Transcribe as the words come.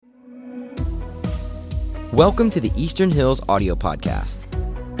Welcome to the Eastern Hills audio podcast.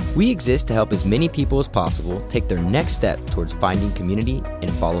 We exist to help as many people as possible take their next step towards finding community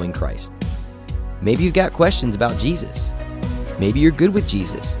and following Christ. Maybe you've got questions about Jesus. Maybe you're good with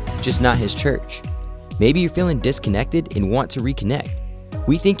Jesus, just not his church. Maybe you're feeling disconnected and want to reconnect.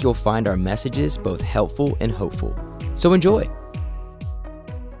 We think you'll find our messages both helpful and hopeful. So enjoy.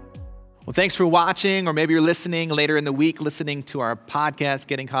 Well, thanks for watching, or maybe you're listening later in the week, listening to our podcast,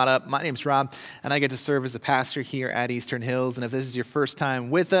 Getting Caught Up. My name's Rob, and I get to serve as the pastor here at Eastern Hills. And if this is your first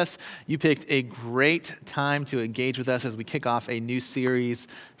time with us, you picked a great time to engage with us as we kick off a new series,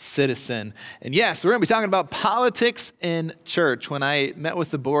 Citizen. And yes, we're going to be talking about politics in church. When I met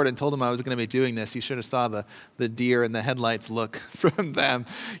with the board and told them I was going to be doing this, you should have saw the deer in the headlights look from them.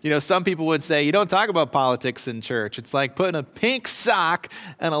 You know, some people would say, you don't talk about politics in church. It's like putting a pink sock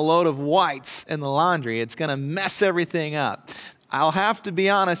and a load of whites in the laundry. It's going to mess everything up. I'll have to be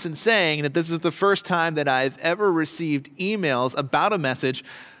honest in saying that this is the first time that I've ever received emails about a message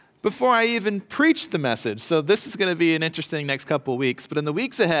before I even preached the message. So this is going to be an interesting next couple of weeks. But in the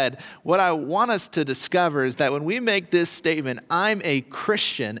weeks ahead, what I want us to discover is that when we make this statement, I'm a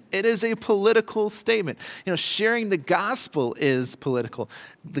Christian, it is a political statement. You know, sharing the gospel is political.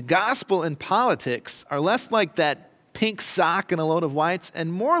 The gospel and politics are less like that pink sock and a load of whites,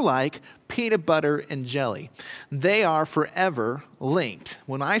 and more like peanut butter and jelly. They are forever linked.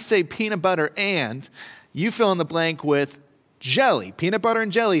 When I say peanut butter and, you fill in the blank with jelly. Peanut butter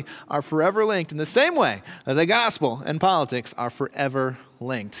and jelly are forever linked in the same way that the gospel and politics are forever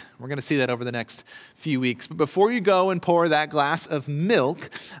linked. We're going to see that over the next few weeks. But before you go and pour that glass of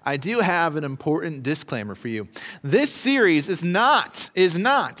milk, I do have an important disclaimer for you. This series is not,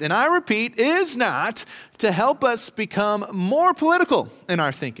 and I repeat, is not to help us become more political in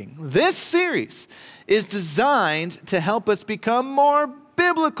our thinking. This series is designed to help us become more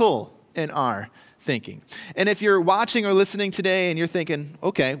biblical in our thinking. And if you're watching or listening today and you're thinking,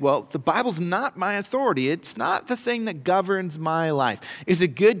 okay, well, the Bible's not my authority. It's not the thing that governs my life. It's a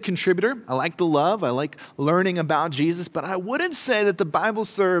good contributor. I like the love. I like learning about Jesus, but I wouldn't say that the Bible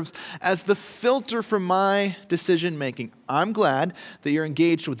serves as the filter for my decision making. I'm glad that you're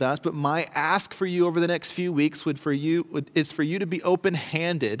engaged with us, but my ask for you over the next few weeks is for you to be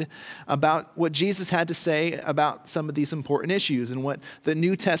open-handed about what Jesus had to say about some of these important issues and what the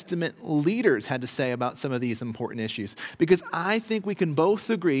New Testament leaders had to say about some of these important issues. Because I think we can both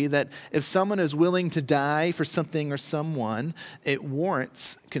agree that if someone is willing to die for something or someone, it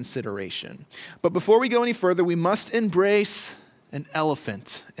warrants consideration. But before we go any further, we must embrace an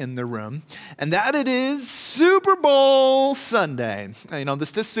elephant in the room, and that it is Super Bowl Sunday. You know,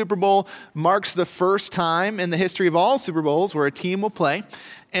 this Super Bowl marks the first time in the history of all Super Bowls where a team will play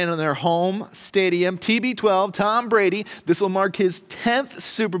and in their home stadium, TB12, Tom Brady. This will mark his 10th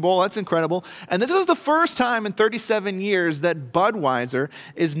Super Bowl. That's incredible. And this is the first time in 37 years that Budweiser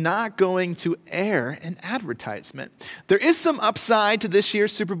is not going to air an advertisement. There is some upside to this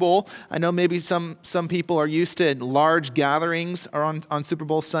year's Super Bowl. I know maybe some people are used to large gatherings on Super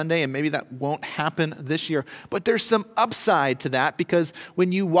Bowl Sunday, and maybe that won't happen this year. But there's some upside to that, because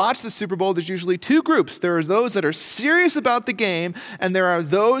when you watch the Super Bowl, there's usually two groups. There are those that are serious about the game, and there are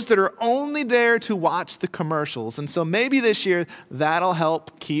those that are only there to watch the commercials. And so maybe this year that'll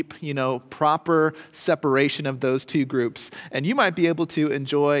help keep, proper separation of those two groups. And you might be able to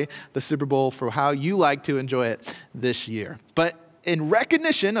enjoy the Super Bowl for how you like to enjoy it this year. But in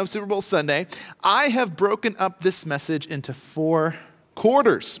recognition of Super Bowl Sunday, I have broken up this message into 4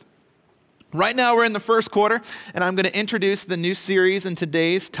 quarters. Right now we're in the first quarter, and I'm going to introduce the new series and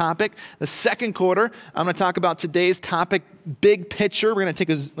today's topic. The second quarter, I'm going to talk about today's topic, big picture. We're going to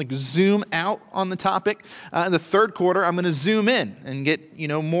take a zoom out on the topic. In the third quarter, I'm going to zoom in and get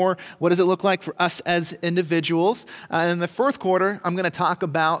more. What does it look like for us as individuals? And in the fourth quarter, I'm going to talk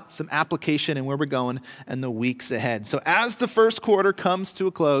about some application and where we're going in the weeks ahead. So as the first quarter comes to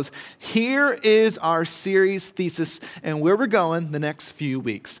a close, here is our series thesis and where we're going the next few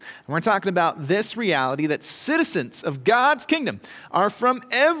weeks. And we're talking about this reality that citizens of God's kingdom are from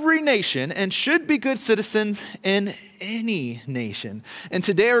every nation and should be good citizens in any nation. And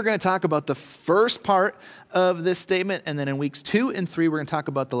today we're going to talk about the first part of this statement, and then in weeks 2 and 3, we're going to talk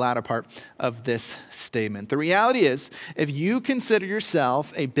about the latter part of this statement. The reality is, if you consider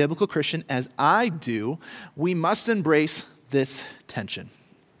yourself a biblical Christian, as I do, we must embrace this tension.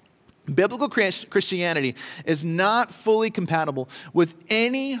 Biblical Christianity is not fully compatible with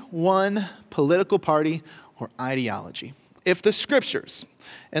any one political party or ideology. if the scriptures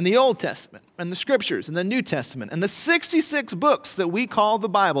and the Old Testament and the scriptures and the New Testament and the 66 books that we call the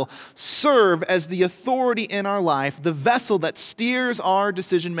Bible serve as the authority in our life, the vessel that steers our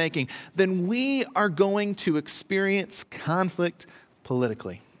decision making, then we are going to experience conflict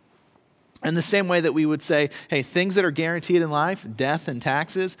politically. In the same way that we would say, hey, things that are guaranteed in life, death and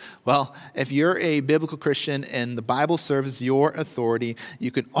taxes, well, if you're a biblical Christian and the Bible serves your authority, you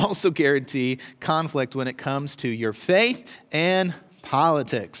can also guarantee conflict when it comes to your faith and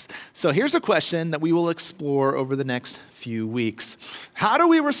politics. So here's a question that we will explore over the next few weeks. How do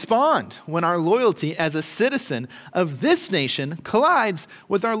we respond when our loyalty as a citizen of this nation collides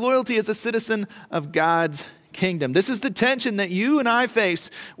with our loyalty as a citizen of God's kingdom? This is the tension that you and I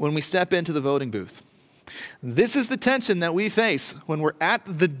face when we step into the voting booth. This is the tension that we face when we're at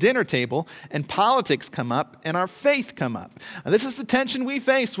the dinner table and politics come up and our faith come up. And this is the tension we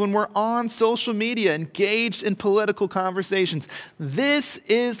face when we're on social media engaged in political conversations. This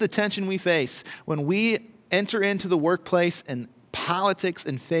is the tension we face when we enter into the workplace and politics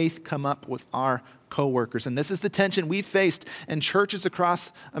and faith come up with our co-workers. And this is the tension we faced in churches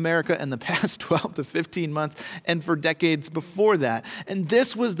across America in the past 12 to 15 months and for decades before that. And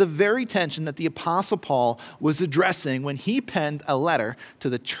this was the very tension that the Apostle Paul was addressing when he penned a letter to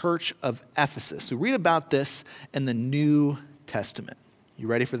the church of Ephesus. We read about this in the New Testament. You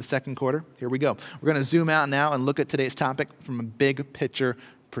ready for the second quarter? Here we go. We're going to zoom out now and look at today's topic from a big picture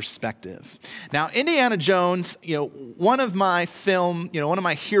perspective. Now, Indiana Jones, one of my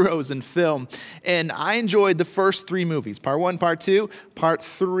heroes in film, and I enjoyed the first three movies, part 1, part 2, part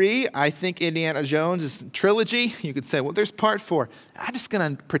 3. I think Indiana Jones is a trilogy. You could say, well, there's part 4. I'm just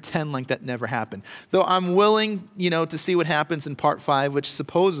going to pretend like that never happened. Though I'm willing, to see what happens in part 5, which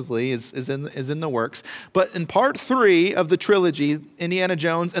supposedly is in the works. But in part 3 of the trilogy, Indiana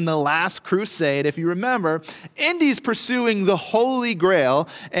Jones and the Last Crusade, if you remember, Indy's pursuing the Holy Grail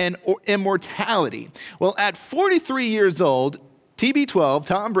and immortality. Well, at 43 years old, TB12,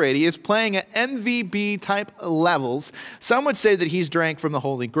 Tom Brady, is playing at MVP-type levels. Some would say that he's drank from the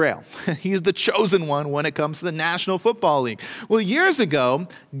Holy Grail. He's the chosen one when it comes to the National Football League. Well, years ago,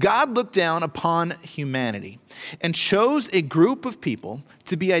 God looked down upon humanity and chose a group of people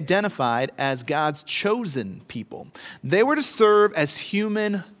to be identified as God's chosen people. They were to serve as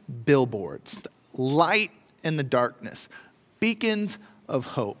human billboards, light in the darkness, beacons of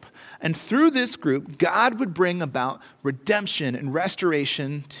hope. And through this group, God would bring about redemption and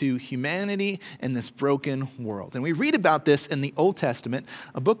restoration to humanity in this broken world. And we read about this in the Old Testament,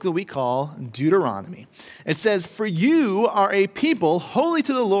 a book that we call Deuteronomy. It says, "For you are a people holy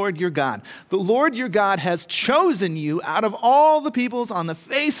to the Lord your God. The Lord your God has chosen you out of all the peoples on the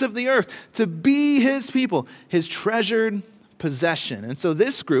face of the earth to be his people, his treasured possession." And so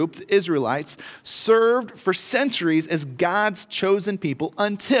this group, the Israelites, served for centuries as God's chosen people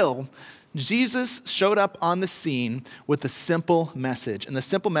until Jesus showed up on the scene with a simple message. And the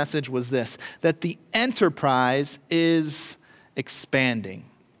simple message was this, that the enterprise is expanding.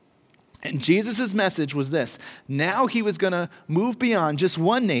 And Jesus' message was this. Now he was going to move beyond just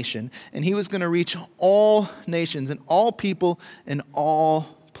one nation, and he was going to reach all nations and all people and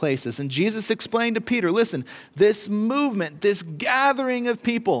all places. And Jesus explained to Peter, listen, this movement, this gathering of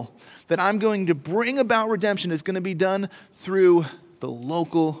people that I'm going to bring about redemption is going to be done through the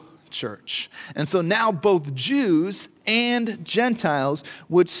local church. And so now both Jews and Gentiles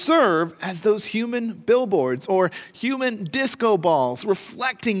would serve as those human billboards or human disco balls,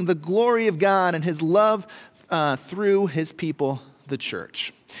 reflecting the glory of God and his love through his people, the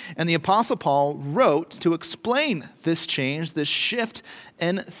church. And the Apostle Paul wrote to explain this change, this shift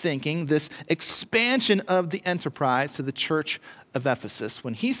in thinking, this expansion of the enterprise to the church of Ephesus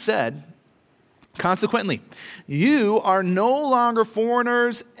when he said, "Consequently, you are no longer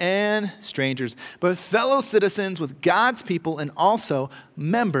foreigners and strangers, but fellow citizens with God's people and also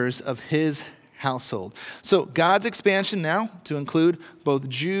members of his household." So God's expansion now to include both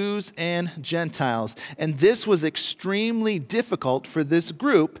Jews and Gentiles. And this was extremely difficult for this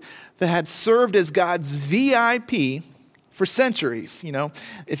group that had served as God's VIP for centuries.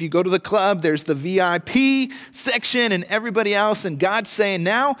 If you go to the club, there's the VIP section and everybody else. And God's saying,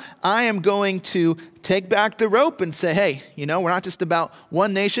 now I am going to take back the rope and say, hey, we're not just about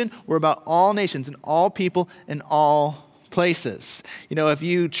one nation, we're about all nations and all people and all places. If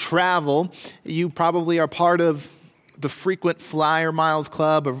you travel, you probably are part of the frequent flyer miles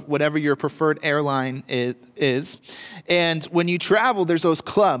club or whatever your preferred airline is is. And when you travel, there's those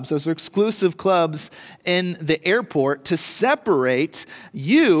clubs. Those are exclusive clubs in the airport to separate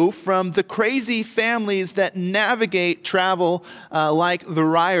you from the crazy families that navigate travel like the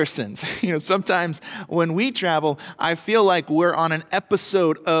Ryersons. Sometimes when we travel, I feel like we're on an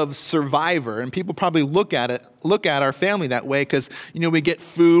episode of Survivor, and people probably look at our family that way because, we get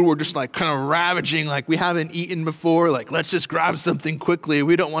food, we're just like kind of ravaging, like we haven't eaten before, like let's just grab something quickly.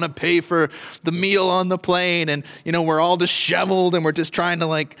 We don't want to pay for the meal on the plane, and, we're all disheveled, and we're just trying to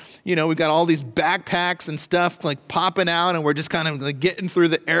we've got all these backpacks and stuff like popping out, and we're just kind of like getting through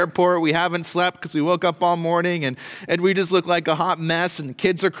the airport. We haven't slept because we woke up all morning, and we just look like a hot mess, and the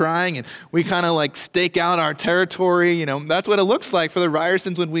kids are crying, and we kind of like stake out our territory. That's what it looks like for the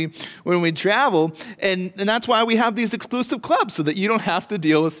Ryersons when we travel, and that's why we have these exclusive clubs, so that you don't have to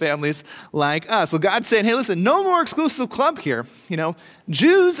deal with families like us. So God's saying, hey, listen, no more exclusive club here.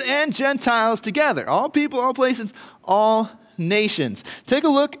 Jews and Gentiles together, all people, all places, all nations. Take a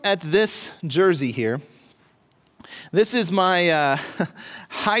look at this jersey here. This is my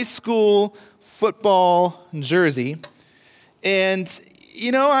high school football jersey. And,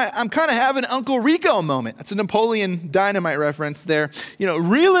 I'm kind of having Uncle Rico moment. That's a Napoleon Dynamite reference there.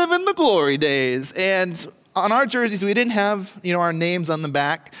 Reliving the glory days. And on our jerseys, we didn't have, our names on the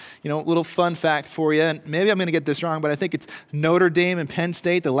back. Little fun fact for you. And maybe I'm going to get this wrong, but I think it's Notre Dame and Penn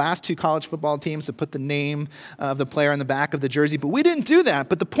State, the last two college football teams to put the name of the player on the back of the jersey. But we didn't do that.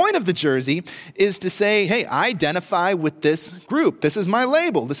 But the point of the jersey is to say, hey, I identify with this group. This is my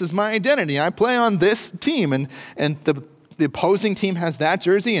label. This is my identity. I play on this team. And the opposing team has that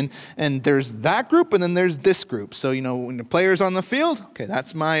jersey, and there's that group, and then there's this group. So, when the player's on the field, okay,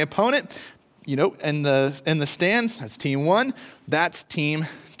 that's my opponent. In the stands, that's team one, that's team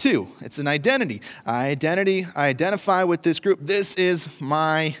two. It's an identity. I identify with this group. This is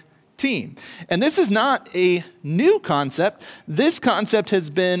my team. And this is not a new concept. This concept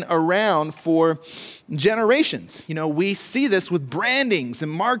has been around for generations. We see this with brandings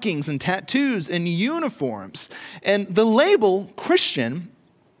and markings and tattoos and uniforms. And the label Christian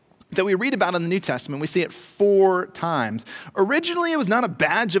that we read about in the New Testament, we see it 4 times. Originally, it was not a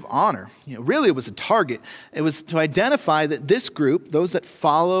badge of honor. Really, it was a target. It was to identify that this group, those that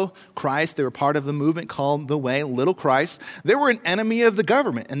follow Christ, they were part of the movement called The Way, Little Christ, they were an enemy of the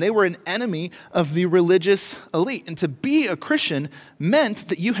government, and they were an enemy of the religious elite. And to be a Christian meant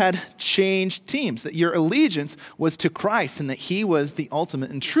that you had changed teams, that your allegiance was to Christ, and that he was the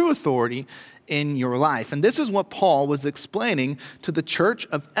ultimate and true authority in your life. And this is what Paul was explaining to the church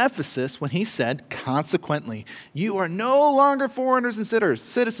of Ephesus when he said, consequently, you are no longer foreigners and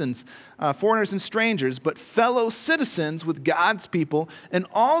citizens, foreigners and strangers, but fellow citizens with God's people and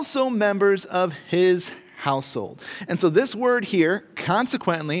also members of his household. And so this word here,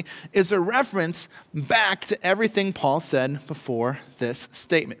 consequently, is a reference back to everything Paul said before this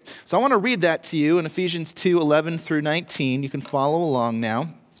statement. So I want to read that to you in Ephesians 2:11 through 19. You can follow along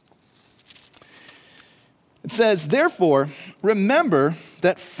now. It says, therefore, remember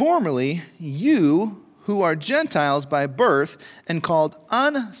that formerly you who are Gentiles by birth and called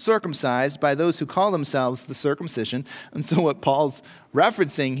uncircumcised by those who call themselves the circumcision. And so what Paul's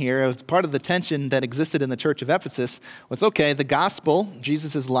referencing here is part of the tension that existed in the church of Ephesus was, okay, the gospel,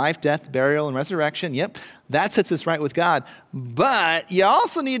 Jesus' life, death, burial, and resurrection, yep, that sets us right with God. But you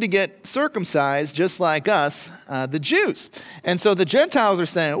also need to get circumcised just like us, the Jews. And so the Gentiles are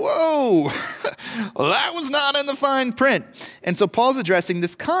saying, whoa, that was not in the fine print. And so Paul's addressing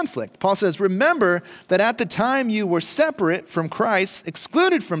this conflict. Paul says, remember that at the time you were separate from Christ,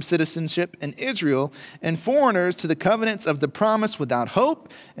 excluded from citizenship in Israel, and foreigners to the covenants of the promise without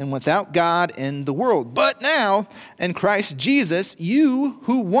hope and without God in the world. But now, in Christ Jesus, you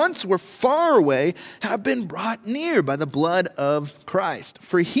who once were far away have been brought near by the blood of Christ.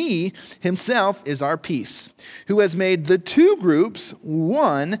 For he himself is our peace, who has made the two groups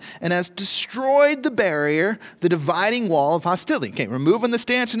one and has destroyed the barrier, the dividing wall of hostility. Okay, removing the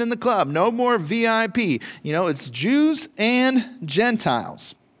stanchion in the club. No more VIP. It's Jews and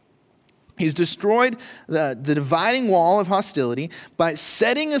Gentiles. He's destroyed the dividing wall of hostility by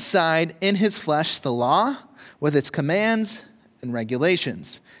setting aside in his flesh the law with its commands and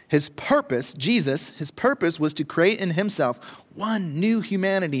regulations. His purpose, Jesus, his purpose was to create in himself one new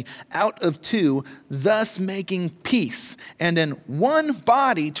humanity out of two, thus making peace, and in one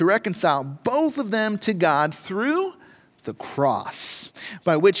body to reconcile both of them to God through the cross,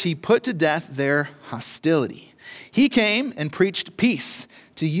 by which he put to death their hostility. He came and preached peace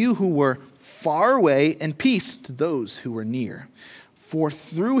to you who were far away and peace to those who were near. For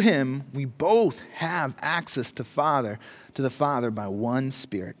through him we both have access to to the Father by one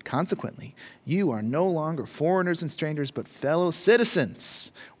Spirit. Consequently, you are no longer foreigners and strangers, but fellow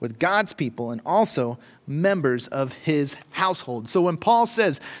citizens with God's people and also members of his household. So when Paul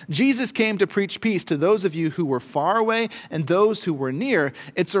says, Jesus came to preach peace to those of you who were far away and those who were near,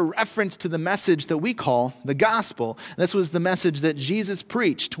 it's a reference to the message that we call the gospel. This was the message that Jesus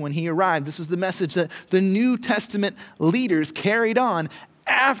preached when he arrived. This was the message that the New Testament leaders carried on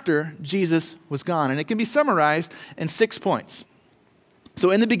after Jesus was gone. And it can be summarized in 6 points.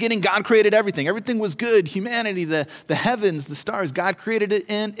 So in the beginning, God created everything. Everything was good. Humanity, the heavens, the stars, God created it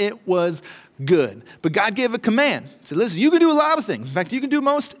and it was good. But God gave a command. He said, listen, you can do a lot of things. In fact, you can do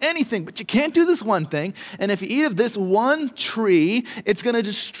most anything, but you can't do this one thing. And if you eat of this one tree, it's going to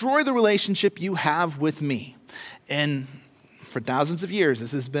destroy the relationship you have with me. And for thousands of years,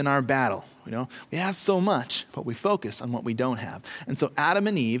 this has been our battle. We have so much, but we focus on what we don't have. And so Adam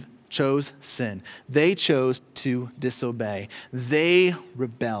and Eve chose sin. They chose to disobey. They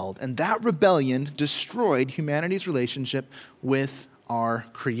rebelled. And that rebellion destroyed humanity's relationship with our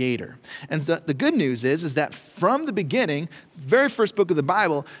Creator. And so the good news is that from the beginning, very first book of the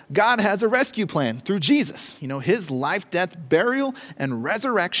Bible, God has a rescue plan through Jesus. His life, death, burial, and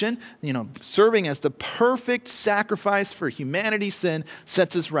resurrection, serving as the perfect sacrifice for humanity's sin,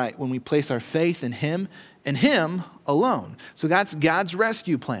 sets us right when we place our faith in him and him alone. So that's God's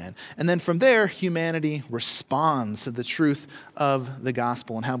rescue plan. And then from there, humanity responds to the truth of the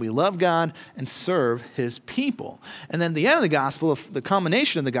gospel and how we love God and serve his people. And then the end of the gospel, the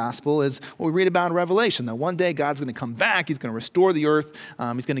culmination of the gospel, is what we read about in Revelation, that one day God's going to come back, he's going to restore the earth,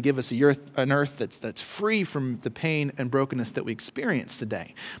 he's going to give us an earth that's free from the pain and brokenness that we experience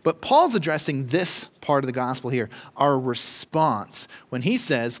today. But Paul's addressing this part of the gospel here, our response, when he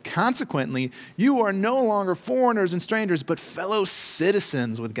says, consequently, you are no longer foreigners and strangers, but fellow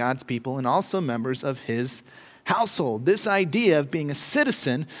citizens with God's people and also members of his household. This idea of being a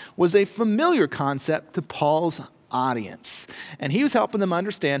citizen was a familiar concept to Paul's audience, and he was helping them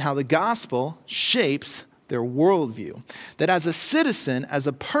understand how the gospel shapes their worldview. That as a citizen, as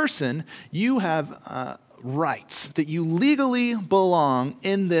a person, you have rights, that you legally belong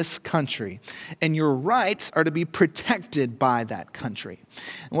in this country, and your rights are to be protected by that country.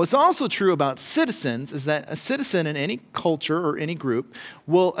 And what's also true about citizens is that a citizen in any culture or any group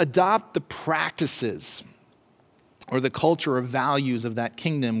will adopt the practices or the culture or values of that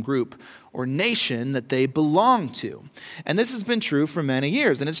kingdom, group, or nation that they belong to. And this has been true for many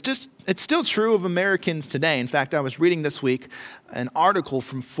years, and it's still true of Americans today. In fact, I was reading this week an article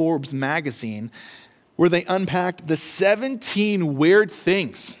from Forbes magazine where they unpacked the 17 weird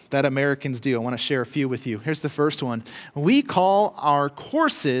things that Americans do. I want to share a few with you. Here's the first one. We call our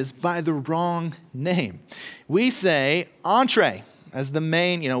courses by the wrong name. We say entree as the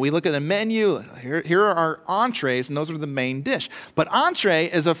main, we look at a menu, here are our entrees, and those are the main dish. But entree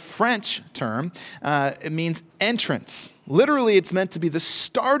is a French term. It means entrance. Literally, it's meant to be the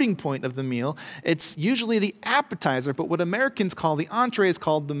starting point of the meal. It's usually the appetizer, but what Americans call the entree is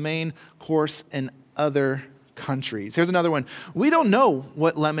called the main course in other countries. Here's another one. We don't know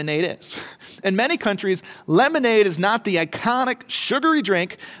what lemonade is. In many countries, lemonade is not the iconic sugary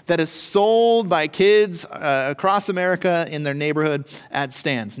drink that is sold by kids across America in their neighborhood at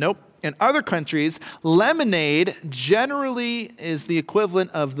stands. Nope. In other countries, lemonade generally is the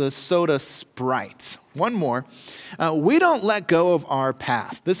equivalent of the soda Sprite. One more. We don't let go of our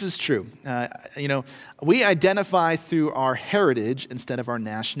past. This is true. We identify through our heritage instead of our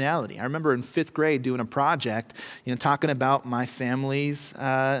nationality. I remember in 5th grade doing a project, talking about my family's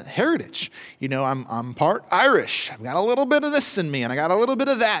heritage. I'm part Irish. I've got a little bit of this in me, and I got a little bit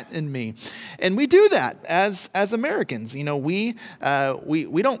of that in me. And we do that as Americans. We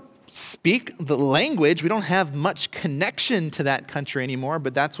don't speak the language. We don't have much connection to that country anymore,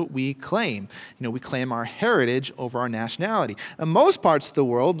 but that's what we claim. We claim our heritage over our nationality. In most parts of the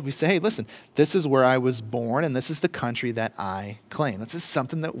world, we say, hey, listen, this is where I was born, and this is the country that I claim. This is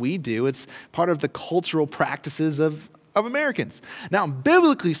something that we do. It's part of the cultural practices of Americans. Now,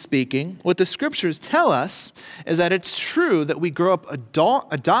 biblically speaking, what the scriptures tell us is that it's true that we grow up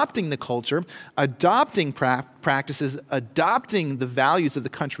adopting the culture, adopting practices, adopting the values of the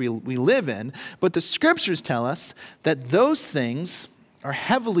country we live in, but the scriptures tell us that those things are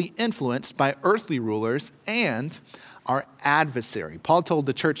heavily influenced by earthly rulers and our adversary. Paul told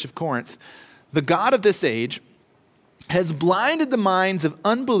the church of Corinth, the God of this age has blinded the minds of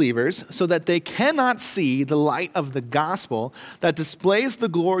unbelievers so that they cannot see the light of the gospel that displays the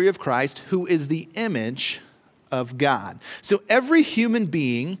glory of Christ, who is the image of God. So every human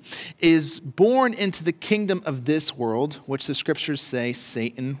being is born into the kingdom of this world, which the scriptures say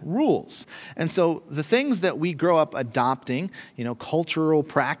Satan rules. And so the things that we grow up adopting, cultural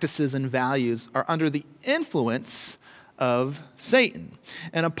practices and values, are under the influence of Satan.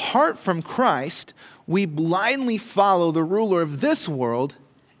 And apart from Christ, we blindly follow the ruler of this world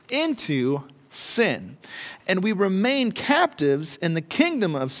into sin. And we remain captives in the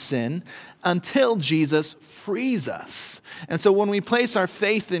kingdom of sin until Jesus frees us. And so when we place our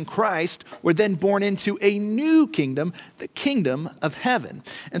faith in Christ, we're then born into a new kingdom, the kingdom of heaven.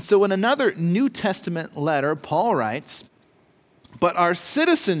 And so in another New Testament letter, Paul writes, "But our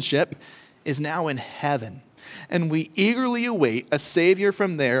citizenship is now in heaven, and we eagerly await a Savior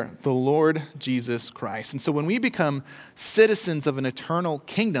from there, the Lord Jesus Christ." And so when we become citizens of an eternal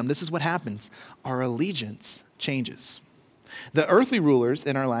kingdom, this is what happens. Our allegiance changes. The earthly rulers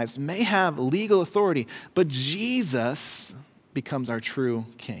in our lives may have legal authority, but Jesus becomes our true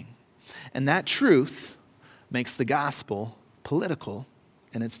king. And that truth makes the gospel political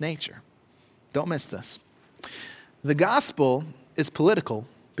in its nature. Don't miss this. The gospel is political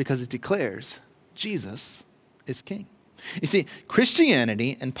because it declares Jesus is king. You see,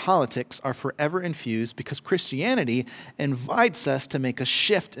 Christianity and politics are forever infused because Christianity invites us to make a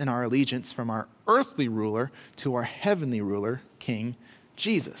shift in our allegiance from our earthly ruler to our heavenly ruler, King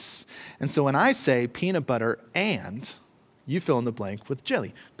Jesus. And so when I say peanut butter and, you fill in the blank with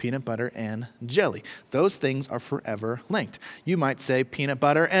jelly. Peanut butter and jelly. Those things are forever linked. You might say peanut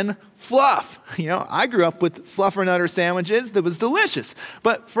butter and fluff. I grew up with Fluffernutter sandwiches that was delicious.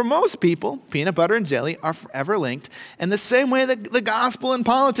 But for most people, peanut butter and jelly are forever linked. And the same way that the gospel and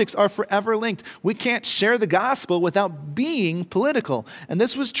politics are forever linked. We can't share the gospel without being political. And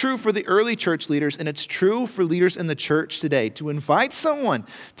this was true for the early church leaders, and it's true for leaders in the church today. To invite someone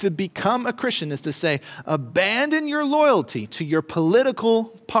to become a Christian is to say, abandon your loyalty to your political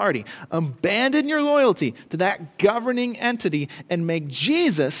party. Abandon your loyalty to that governing entity and make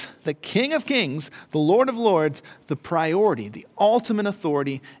Jesus, the King of Kings, the Lord of Lords, the priority, the ultimate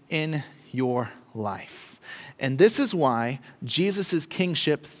authority in your life. And this is why Jesus'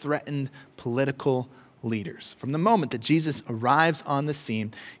 kingship threatened political leaders. From the moment that Jesus arrives on the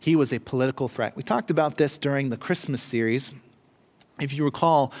scene, he was a political threat. We talked about this during the Christmas series. If you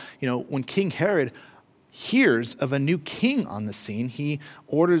recall, when King Herod hears of a new king on the scene, he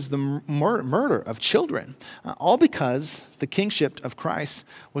orders the murder of children, all because the kingship of Christ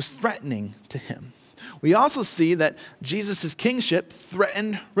was threatening to him. We also see that Jesus' kingship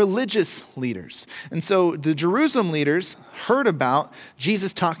threatened religious leaders. And so the Jerusalem leaders heard about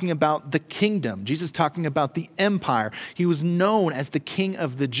Jesus talking about the kingdom, Jesus talking about the empire. He was known as the King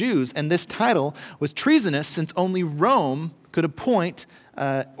of the Jews, and this title was treasonous since only Rome could appoint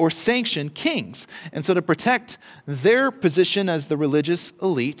or sanction kings. And so to protect their position as the religious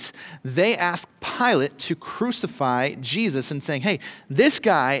elite, they asked Pilate to crucify Jesus and saying, hey, this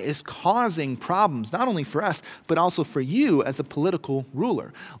guy is causing problems, not only for us, but also for you as a political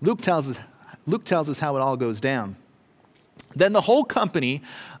ruler. Luke tells us how it all goes down. Then the whole company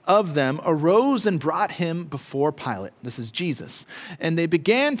of them arose and brought him before Pilate. This is Jesus. And they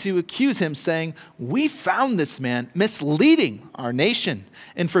began to accuse him, saying, we found this man misleading our nation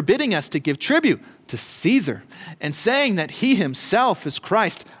and forbidding us to give tribute to Caesar, and saying that he himself is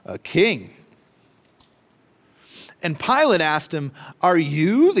Christ, a king. And Pilate asked him, are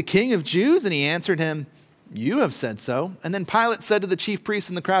you the King of Jews? And he answered him, you have said so. And then Pilate said to the chief priests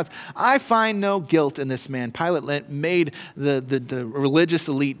and the crowds, I find no guilt in this man. Pilate made the religious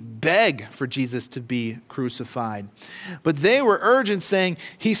elite beg for Jesus to be crucified. But they were urgent, saying,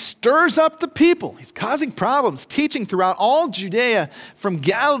 he stirs up the people. He's causing problems, teaching throughout all Judea, from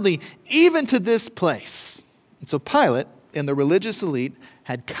Galilee even to this place. And so Pilate and the religious elite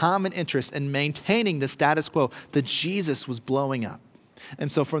had common interest in maintaining the status quo that Jesus was blowing up.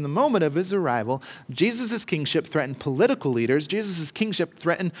 And so from the moment of his arrival, Jesus' kingship threatened political leaders. Jesus' kingship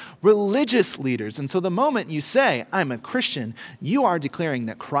threatened religious leaders. And so the moment you say, I'm a Christian, you are declaring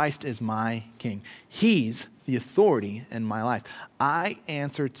that Christ is my king. He's the authority in my life. I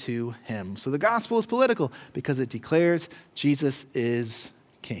answer to him. So the gospel is political because it declares Jesus is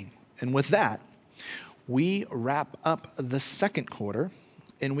king. And with that, we wrap up the second quarter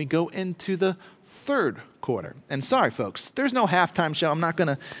and we go into the third quarter. And sorry, folks, there's no halftime show. I'm not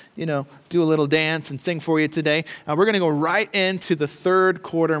going to, do a little dance and sing for you today. We're going to go right into the third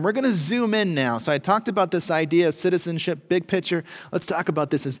quarter, and we're going to zoom in now. So I talked about this idea of citizenship, big picture. Let's talk about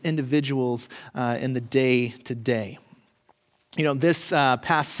this as individuals in the day to day. This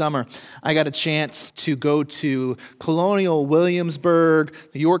past summer, I got a chance to go to Colonial Williamsburg,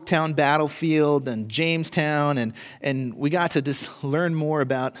 the Yorktown battlefield, and Jamestown, and we got to just learn more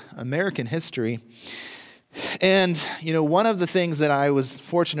about American history. And, one of the things that I was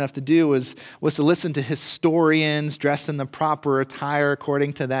fortunate enough to do was to listen to historians dressed in the proper attire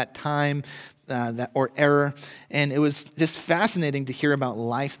according to that time, or era, and it was just fascinating to hear about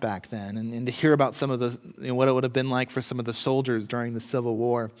life back then, and to hear about some of the what it would have been like for some of the soldiers during the Civil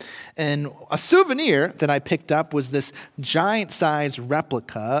War. And a souvenir that I picked up was this giant-sized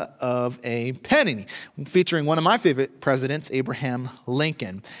replica of a penny featuring one of my favorite presidents, Abraham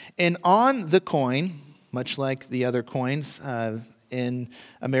Lincoln. And on the coin, much like the other coins in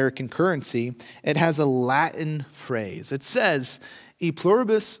American currency, it has a Latin phrase. It says, "E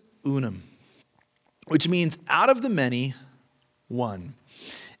pluribus unum," which means out of the many, one.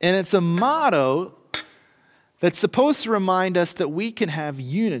 And it's a motto that's supposed to remind us that we can have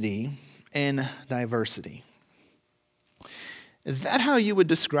unity in diversity. Is that how you would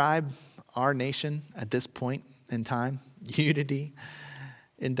describe our nation at this point in time? Unity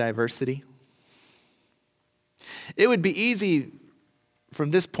in diversity? It would be easy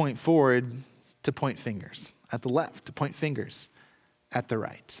from this point forward to point fingers at the left, to point fingers at the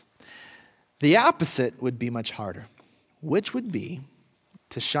right. The opposite would be much harder, which would be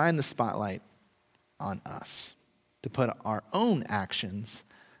to shine the spotlight on us, to put our own actions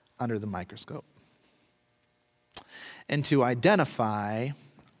under the microscope, and to identify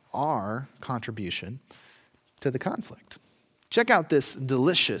our contribution to the conflict. Check out this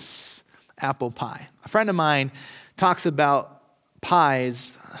delicious apple pie. A friend of mine talks about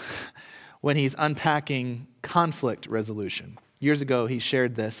pies when he's unpacking conflict resolution. Years ago, he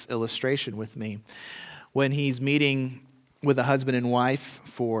shared this illustration with me. When he's meeting with a husband and wife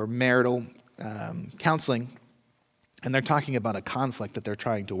for marital counseling, and they're talking about a conflict that they're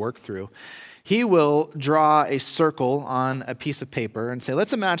trying to work through, he will draw a circle on a piece of paper and say,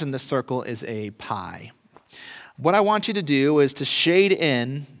 let's imagine this circle is a pie. What I want you to do is to shade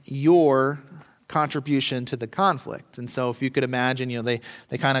in your contribution to the conflict. And so if you could imagine,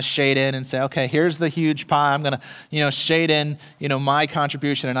 they kind of shade in and say, okay, here's the huge pie. I'm going to, shade in, my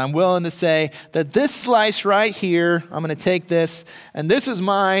contribution. And I'm willing to say that this slice right here, I'm going to take this, and this is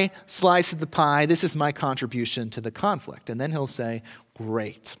my slice of the pie. This is my contribution to the conflict. And then he'll say,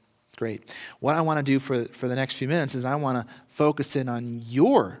 great. What I want to do for the next few minutes is I want to focus in on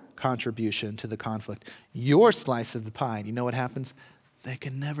your contribution to the conflict, your slice of the pie. And you know what happens? They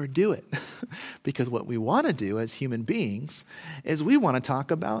can never do it. Because what we want to do as human beings is we want to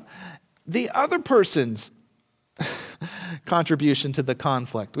talk about the other person's contribution to the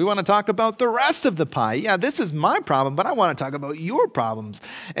conflict. We want to talk about the rest of the pie. Yeah, this is my problem, but I want to talk about your problems.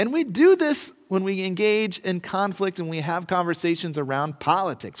 And we do this when we engage in conflict and we have conversations around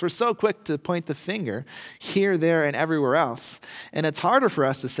politics. We're so quick to point the finger here, there, and everywhere else. And it's harder for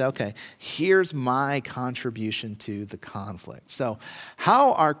us to say, okay, here's my contribution to the conflict. So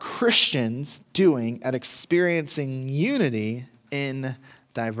how are Christians doing at experiencing unity in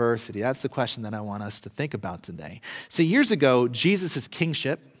diversity? That's the question that I want us to think about today. See, years ago, Jesus'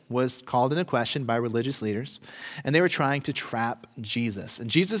 kingship was called into question by religious leaders, and they were trying to trap Jesus. And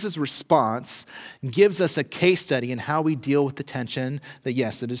Jesus' response gives us a case study in how we deal with the tension that,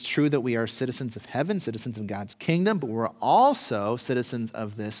 yes, it is true that we are citizens of heaven, citizens of God's kingdom, but we're also citizens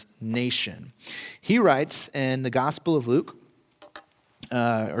of this nation. He writes in the Gospel of Luke,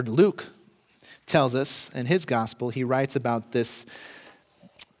 Luke tells us in his gospel, he writes about this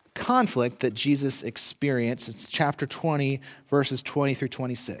conflict that Jesus experienced. It's chapter 20, verses 20 through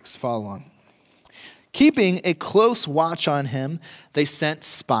 26. Follow along. Keeping a close watch on him, they sent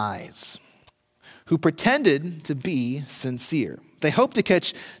spies who pretended to be sincere. They hoped to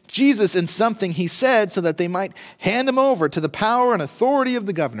catch Jesus in something he said so that they might hand him over to the power and authority of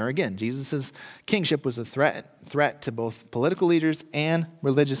the governor. Again, Jesus' kingship was a threat to both political leaders and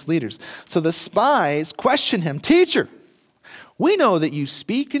religious leaders. So the spies questioned him, "Teacher, we know that you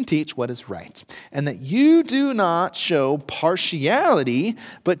speak and teach what is right, and that you do not show partiality,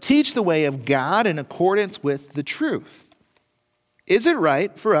 but teach the way of God in accordance with the truth. Is it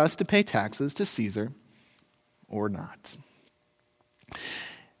right for us to pay taxes to Caesar or not?"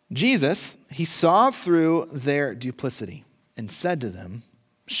 Jesus, he saw through their duplicity and said to them,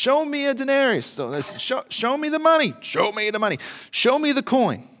 "Show me a denarius." So show me the money. Show me the money. Show me the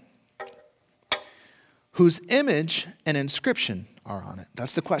coin whose image and inscription are on it.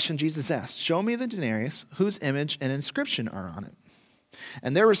 That's the question Jesus asked. Show me the denarius whose image and inscription are on it.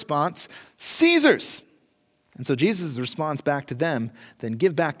 And their response, "Caesar's." And so Jesus responds back to them, "Then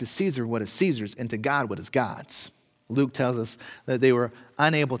give back to Caesar what is Caesar's and to God what is God's." Luke tells us that they were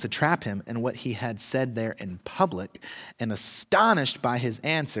unable to trap him in what he had said there in public, and astonished by his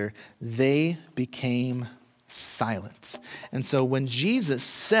answer, they became silent. And so when Jesus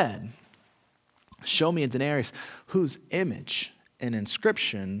said, "Show me a denarius whose image and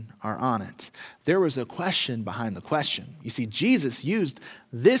inscription are on it," there was a question behind the question. You see, Jesus used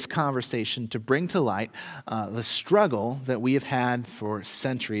this conversation to bring to light the struggle that we have had for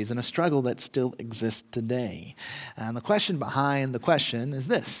centuries and a struggle that still exists today. And the question behind the question is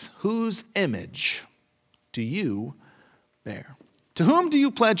this: whose image do you bear? To whom do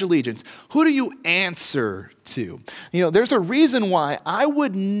you pledge allegiance? Who do you answer to? You know, there's a reason why I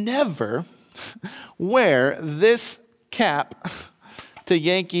would never wear this cap to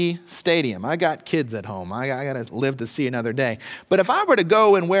Yankee Stadium. I got kids at home. I got to live to see another day. But if I were to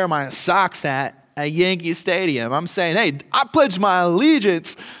go and wear my Sox hat at Yankee Stadium, I'm saying, hey, I pledge my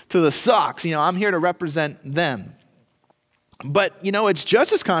allegiance to the Sox. You know, I'm here to represent them. But, you know, it's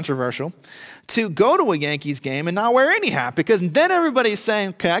just as controversial to go to a Yankees game and not wear any hat, because then everybody's saying,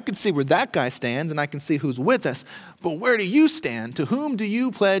 okay, I can see where that guy stands and I can see who's with us. But where do you stand? To whom do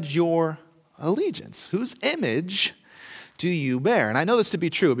you pledge your allegiance? Whose image do you bear? And I know this to be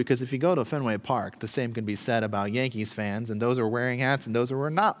true because if you go to Fenway Park, the same can be said about Yankees fans, and those are wearing hats and those who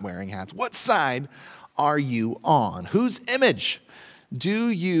are not wearing hats. What side are you on? Whose image do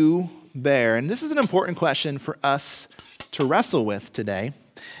you bear? And this is an important question for us to wrestle with today.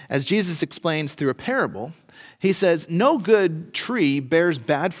 As Jesus explains through a parable, he says, "No good tree bears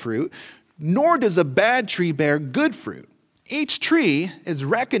bad fruit, nor does a bad tree bear good fruit. Each tree is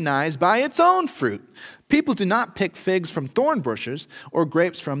recognized by its own fruit. People do not pick figs from thorn bushes or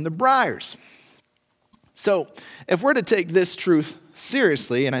grapes from the briars." So if we're to take this truth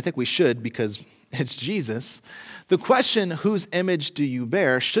seriously, and I think we should because it's Jesus, the question, whose image do you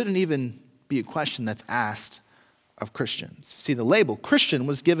bear, shouldn't even be a question that's asked of Christians. See, the label Christian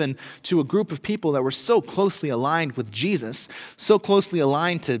was given to a group of people that were so closely aligned with Jesus, so closely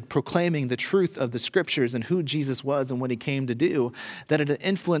aligned to proclaiming the truth of the scriptures and who Jesus was and what he came to do, that it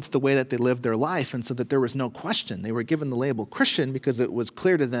influenced the way that they lived their life, and so that there was no question. They were given the label Christian because it was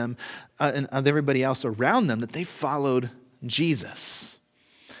clear to them and everybody else around them that they followed Jesus.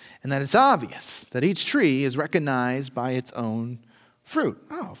 And that it's obvious that each tree is recognized by its own fruit.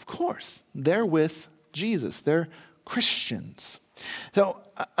 Oh, of course. They're with Jesus. They're Christians. So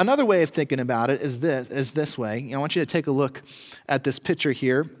another way of thinking about it is this way. I want you to take a look at this picture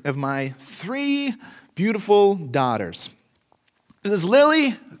here of my 3 beautiful daughters. This is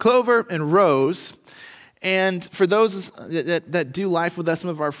Lily, Clover, and Rose. And for those that do life with us, some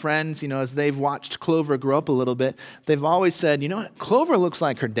of our friends, you know, as they've watched Clover grow up a little bit, they've always said, you know what, Clover looks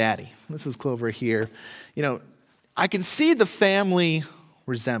like her daddy. This is Clover here. You know, I can see the family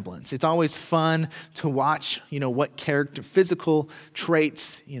resemblance. It's always fun to watch, you know, what character, physical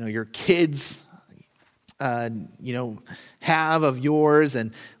traits, you know, your kids, you know, have of yours,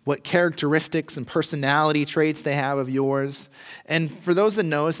 and what characteristics and personality traits they have of yours. And for those that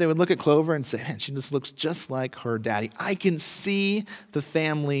know us, they would look at Clover and say, man, she just looks just like her daddy. I can see the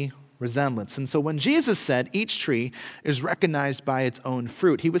family resemblance. And so when Jesus said each tree is recognized by its own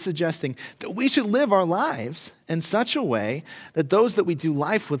fruit, he was suggesting that we should live our lives in such a way that those that we do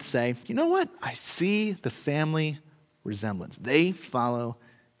life with say, you know what? I see the family resemblance. They follow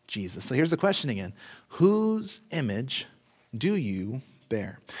Jesus. So here's the question again. Whose image do you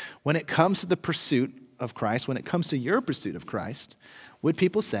bear? When it comes to the pursuit of Christ, when it comes to your pursuit of Christ, would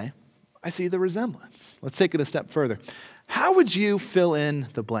people say, I see the resemblance? Let's take it a step further. How would you fill in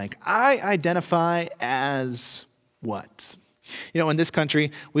the blank? I identify as what? You know, in this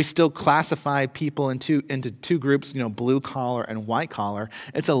country, we still classify people into 2 groups, you know, blue collar and white collar.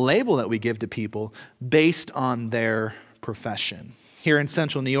 It's a label that we give to people based on their profession. Here in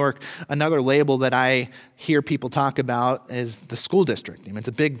central New York, another label that I hear people talk about is the school district. I mean, it's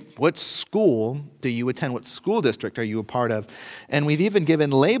a big, what school do you attend? What school district are you a part of? And we've even given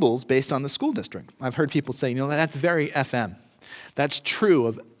labels based on the school district. I've heard people say, you know, that's very FM. That's true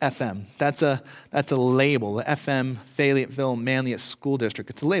of FM. That's a label. The FM, Fayetteville Manlius School District,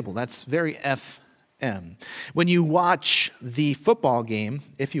 it's a label. That's very FM. When you watch the football game,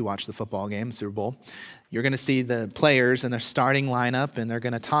 if you watch the football game, Super Bowl, you're going to see the players and their starting lineup, and they're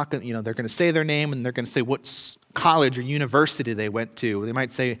going to talk, you know, they're going to say their name, and they're going to say what college or university they went to. They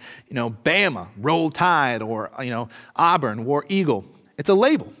might say, you know, Bama, Roll Tide, or, you know, Auburn, War Eagle. It's a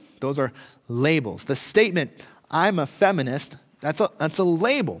label. Those are labels. The statement, I'm a feminist, that's a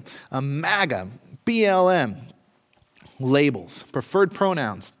label. A MAGA, BLM, labels. Preferred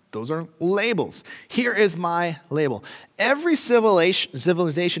pronouns, Those are labels. Here is my label. Every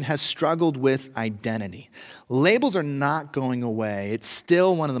civilization has struggled with identity. Labels are not going away. It's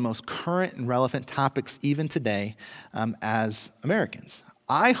still one of the most current and relevant topics even today as Americans.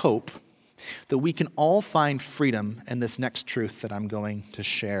 I hope that we can all find freedom in this next truth that I'm going to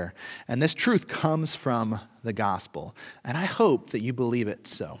share. And this truth comes from the gospel. And I hope that you believe it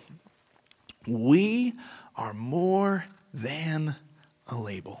so. We are more than a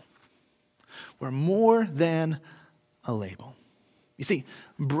label. We're more than a label. You see,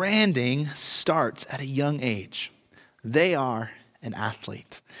 branding starts at a young age. They are an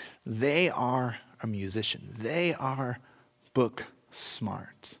athlete. They are a musician. They are book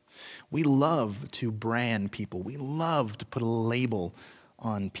smart. We love to brand people. We love to put a label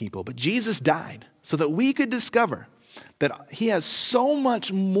on people. But Jesus died so that we could discover that he has so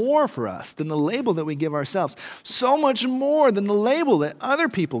much more for us than the label that we give ourselves, so much more than the label that other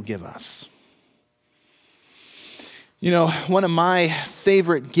people give us. You know, one of my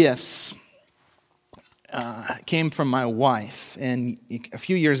favorite gifts came from my wife. And a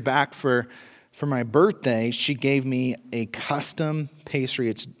few years back for my birthday, she gave me a custom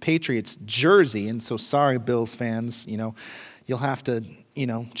Patriots jersey. And so sorry, Bills fans, you'll have to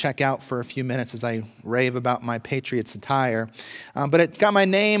check out for a few minutes as I rave about my Patriots attire. But it's got my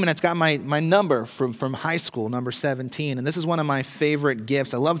name and it's got my number from high school, number 17. And this is one of my favorite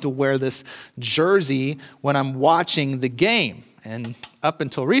gifts. I love to wear this jersey when I'm watching the game. And up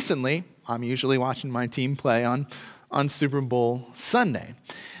until recently, I'm usually watching my team play on Super Bowl Sunday.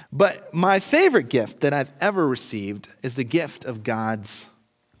 But my favorite gift that I've ever received is the gift of God's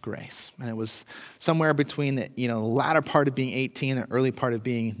grace. And it was somewhere between the latter part of being 18 and the early part of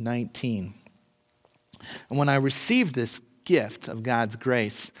being 19. And when I received this gift of God's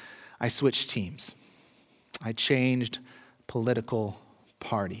grace, I switched teams. I changed political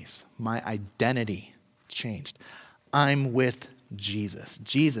parties. My identity changed. I'm with Jesus.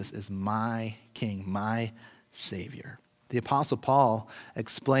 Jesus is my King, my Savior. The Apostle Paul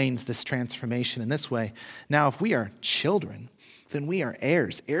explains this transformation in this way. Now, if we are children, then we are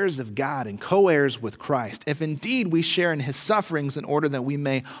heirs, heirs of God and co-heirs with Christ, if indeed we share in his sufferings in order that we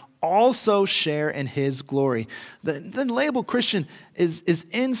may also share in his glory. The label Christian is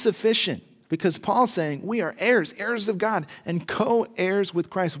insufficient because Paul's saying we are heirs, heirs of God and co-heirs with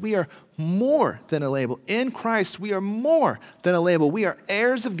Christ. We are more than a label. In Christ, we are more than a label. We are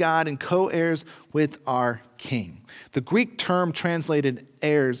heirs of God and co-heirs with our King. The Greek term translated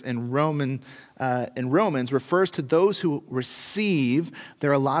heirs in Romans refers to those who receive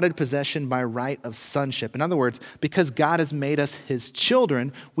their allotted possession by right of sonship. In other words, because God has made us his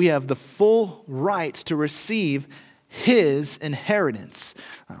children, we have the full rights to receive his inheritance.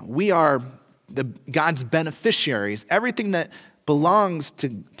 We are God's beneficiaries. Everything that belongs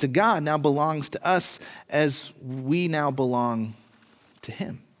to God now belongs to us as we now belong to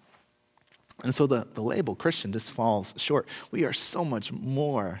him. And so the label Christian just falls short. We are so much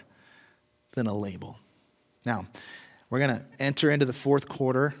more than a label. Now, we're going to enter into the fourth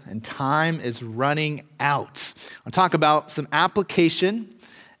quarter, and time is running out. I'll talk about some application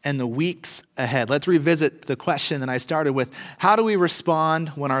and the weeks ahead. Let's revisit the question that I started with. How do we respond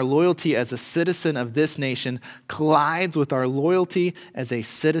when our loyalty as a citizen of this nation collides with our loyalty as a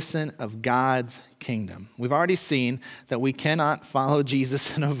citizen of God's kingdom? We've already seen that we cannot follow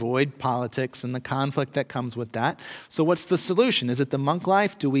Jesus and avoid politics and the conflict that comes with that. So what's the solution? Is it the monk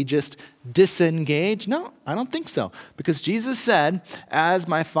life? Do we just disengage? No, I don't think so. Because Jesus said, as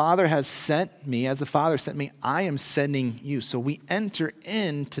my Father has sent me, as the Father sent me, I am sending you. So we enter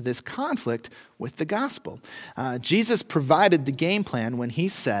into this conflict with the gospel. Jesus provided the game plan when he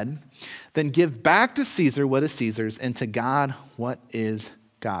said, then give back to Caesar what is Caesar's and to God what is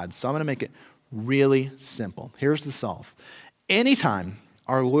God's. So I'm going to make it really simple. Here's the solve. Anytime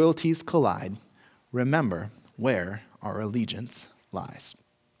our loyalties collide, remember where our allegiance lies.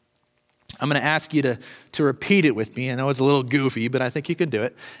 I'm going to ask you to repeat it with me. I know it's a little goofy, but I think you can do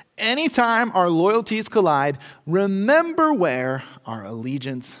it. Anytime our loyalties collide, remember where our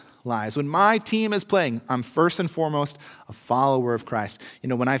allegiance lies. When my team is playing, I'm first and foremost a follower of Christ.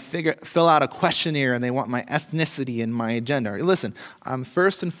 When I fill out a questionnaire and they want my ethnicity and my gender, listen, I'm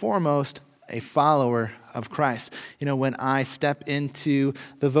first and foremost a follower of Christ. When I step into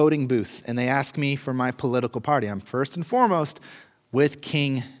the voting booth and they ask me for my political party, I'm first and foremost with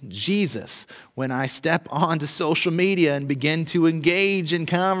King Jesus. When I step onto social media and begin to engage in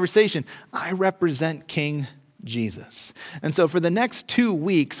conversation, I represent King Jesus. And so for the next 2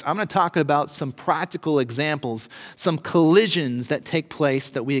 weeks, I'm going to talk about some practical examples, some collisions that take place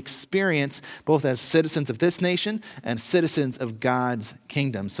that we experience both as citizens of this nation and citizens of God's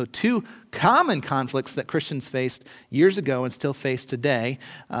kingdom. So two common conflicts that Christians faced years ago and still face today.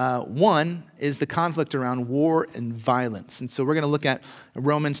 One is the conflict around war and violence. And so we're going to look at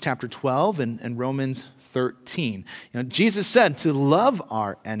Romans chapter 12 and Romans 13. Jesus said to love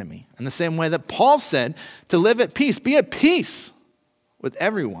our enemy in the same way that Paul said to live at peace. Be at peace with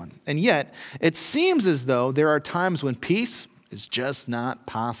everyone. And yet, it seems as though there are times when peace is just not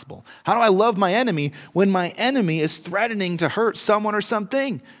possible. How do I love my enemy when my enemy is threatening to hurt someone or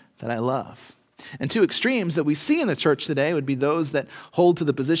something that I love? And two extremes that we see in the church today would be those that hold to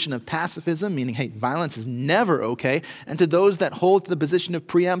the position of pacifism, meaning, hey, violence is never okay, and to those that hold to the position of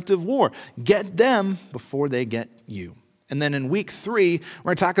preemptive war. Get them before they get you. And then in week 3, we're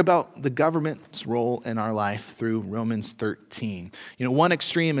going to talk about the government's role in our life through Romans 13. One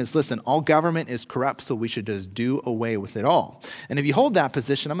extreme is, listen, all government is corrupt, so we should just do away with it all. And if you hold that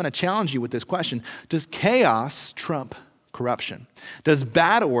position, I'm going to challenge you with this question. Does chaos trump corruption? Does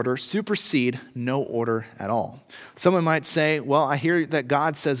bad order supersede no order at all? Someone might say, well, I hear that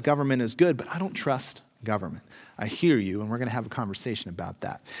God says government is good, but I don't trust government. I hear you, and we're going to have a conversation about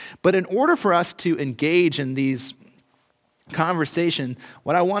that. But in order for us to engage in these conversation,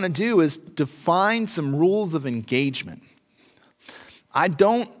 what I want to do is define some rules of engagement. I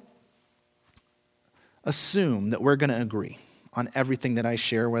don't assume that we're going to agree on everything that I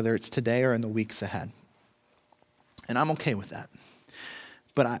share, whether it's today or in the weeks ahead. And I'm okay with that.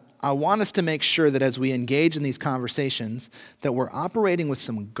 But I want us to make sure that as we engage in these conversations, that we're operating with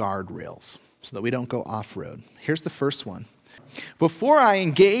some guardrails so that we don't go off-road. Here's the first one. Before I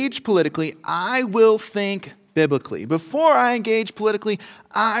engage politically, I will think biblically. Before I engage politically,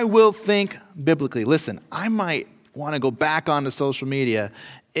 I will think biblically. Listen, I might want to go back onto social media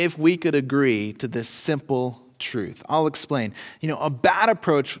if we could agree to this simple truth. I'll explain. A bad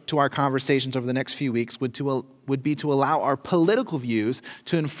approach to our conversations over the next few weeks would be to allow our political views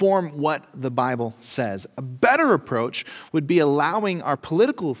to inform what the Bible says. A better approach would be allowing our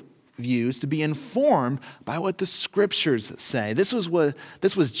political views to be informed by what the scriptures say. This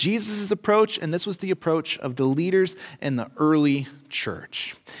was Jesus' approach, and this was the approach of the leaders in the early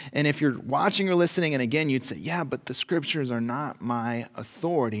church. And if you're watching or listening, and again, you'd say, yeah, but the scriptures are not my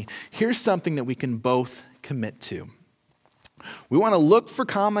authority. Here's something that we can both commit to. We want to look for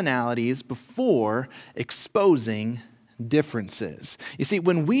commonalities before exposing differences. You see,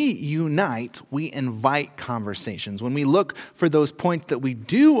 when we unite, we invite conversations. When we look for those points that we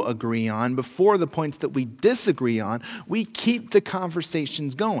do agree on before the points that we disagree on, we keep the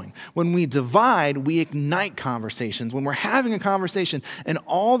conversations going. When we divide, we ignite conversations. When we're having a conversation and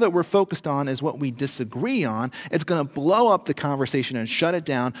all that we're focused on is what we disagree on, it's going to blow up the conversation and shut it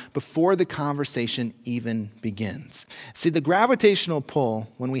down before the conversation even begins. See, the gravitational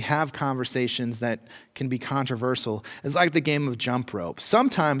pull when we have conversations that can be controversial is like the game of jump rope.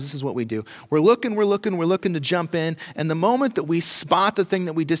 Sometimes this is what we do. We're looking to jump in, and the moment that we spot the thing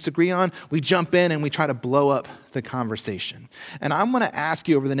that we disagree on, we jump in and we try to blow up the conversation. And I'm going to ask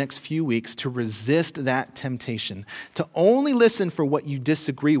you over the next few weeks to resist that temptation, to only listen for what you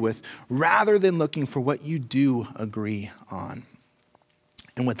disagree with rather than looking for what you do agree on.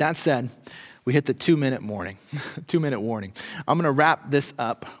 And with that said, we hit the 2-minute warning. 2-minute warning. I'm going to wrap this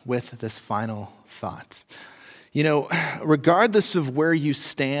up with this final thought. Regardless of where you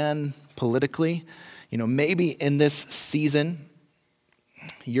stand politically, maybe in this season,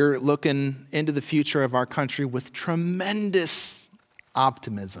 you're looking into the future of our country with tremendous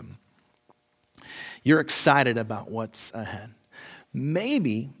optimism. You're excited about what's ahead.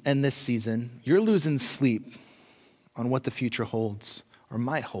 Maybe in this season, you're losing sleep on what the future holds or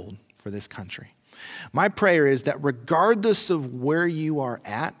might hold for this country. My prayer is that regardless of where you are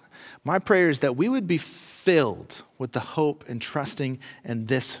at, my prayer is that we would be filled with the hope and trusting in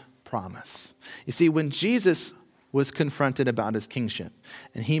this promise. You see, when Jesus was confronted about his kingship,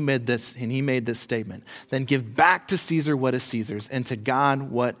 and he made this statement, then give back to Caesar what is Caesar's, and to God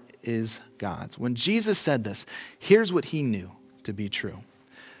what is God's. When Jesus said this, here's what he knew to be true.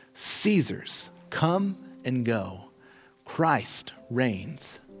 Caesar's come and go. Christ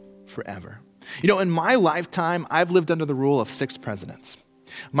reigns forever. In my lifetime, I've lived under the rule of 6 presidents.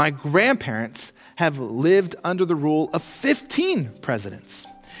 My grandparents have lived under the rule of 15 presidents.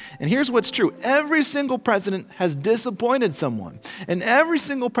 And here's what's true. Every single president has disappointed someone, and every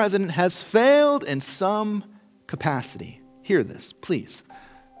single president has failed in some capacity. Hear this, please.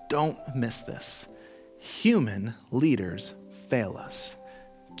 Don't miss this. Human leaders fail us.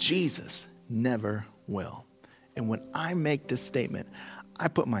 Jesus never will. And when I make this statement, I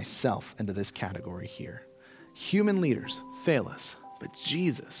put myself into this category here. Human leaders fail us, but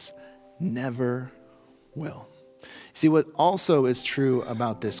Jesus never will. See, what also is true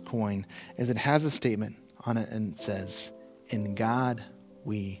about this coin is it has a statement on it and it says, "In God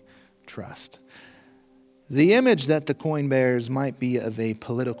we trust." The image that the coin bears might be of a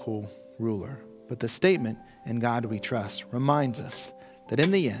political ruler, but the statement, "In God we trust," reminds us that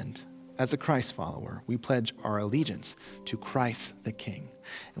in the end, as a Christ follower, we pledge our allegiance to Christ the King.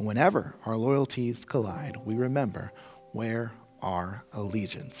 And whenever our loyalties collide, we remember where our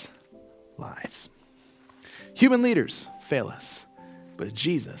allegiance lies. Human leaders fail us, but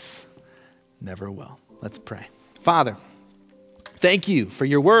Jesus never will. Let's pray. Father, thank you for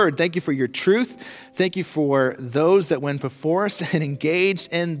your word. Thank you for your truth. Thank you for those that went before us and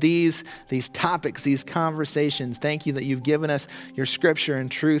engaged in these topics, these conversations. Thank you that you've given us your scripture and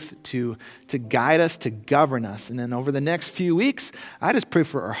truth to guide us, to govern us. And then over the next few weeks, I just pray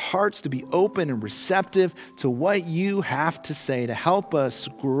for our hearts to be open and receptive to what you have to say to help us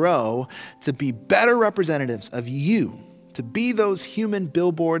grow, to be better representatives of you, to be those human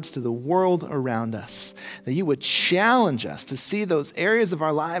billboards to the world around us, that you would challenge us to see those areas of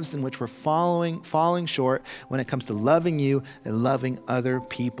our lives in which we're falling short when it comes to loving you and loving other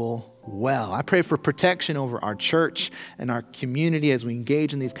people well. I pray for protection over our church and our community as we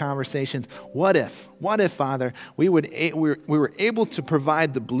engage in these conversations. What if, Father, we were able to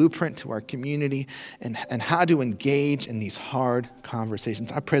provide the blueprint to our community and how to engage in these hard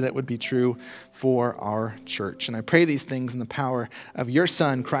conversations? I pray that would be true for our church. And I pray these things in the power of your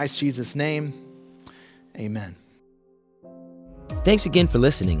Son, Christ Jesus' name. Amen. Thanks again for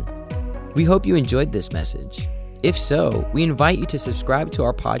listening. We hope you enjoyed this message. If so, we invite you to subscribe to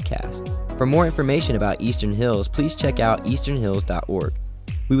our podcast. For more information about Eastern Hills, please check out easternhills.org.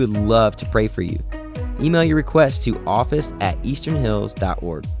 We would love to pray for you. Email your request to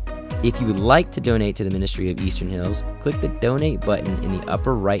office@easternhills.org. If you would like to donate to the ministry of Eastern Hills, click the donate button in the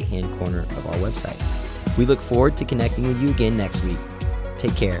upper right-hand corner of our website. We look forward to connecting with you again next week.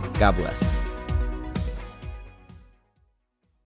 Take care. God bless.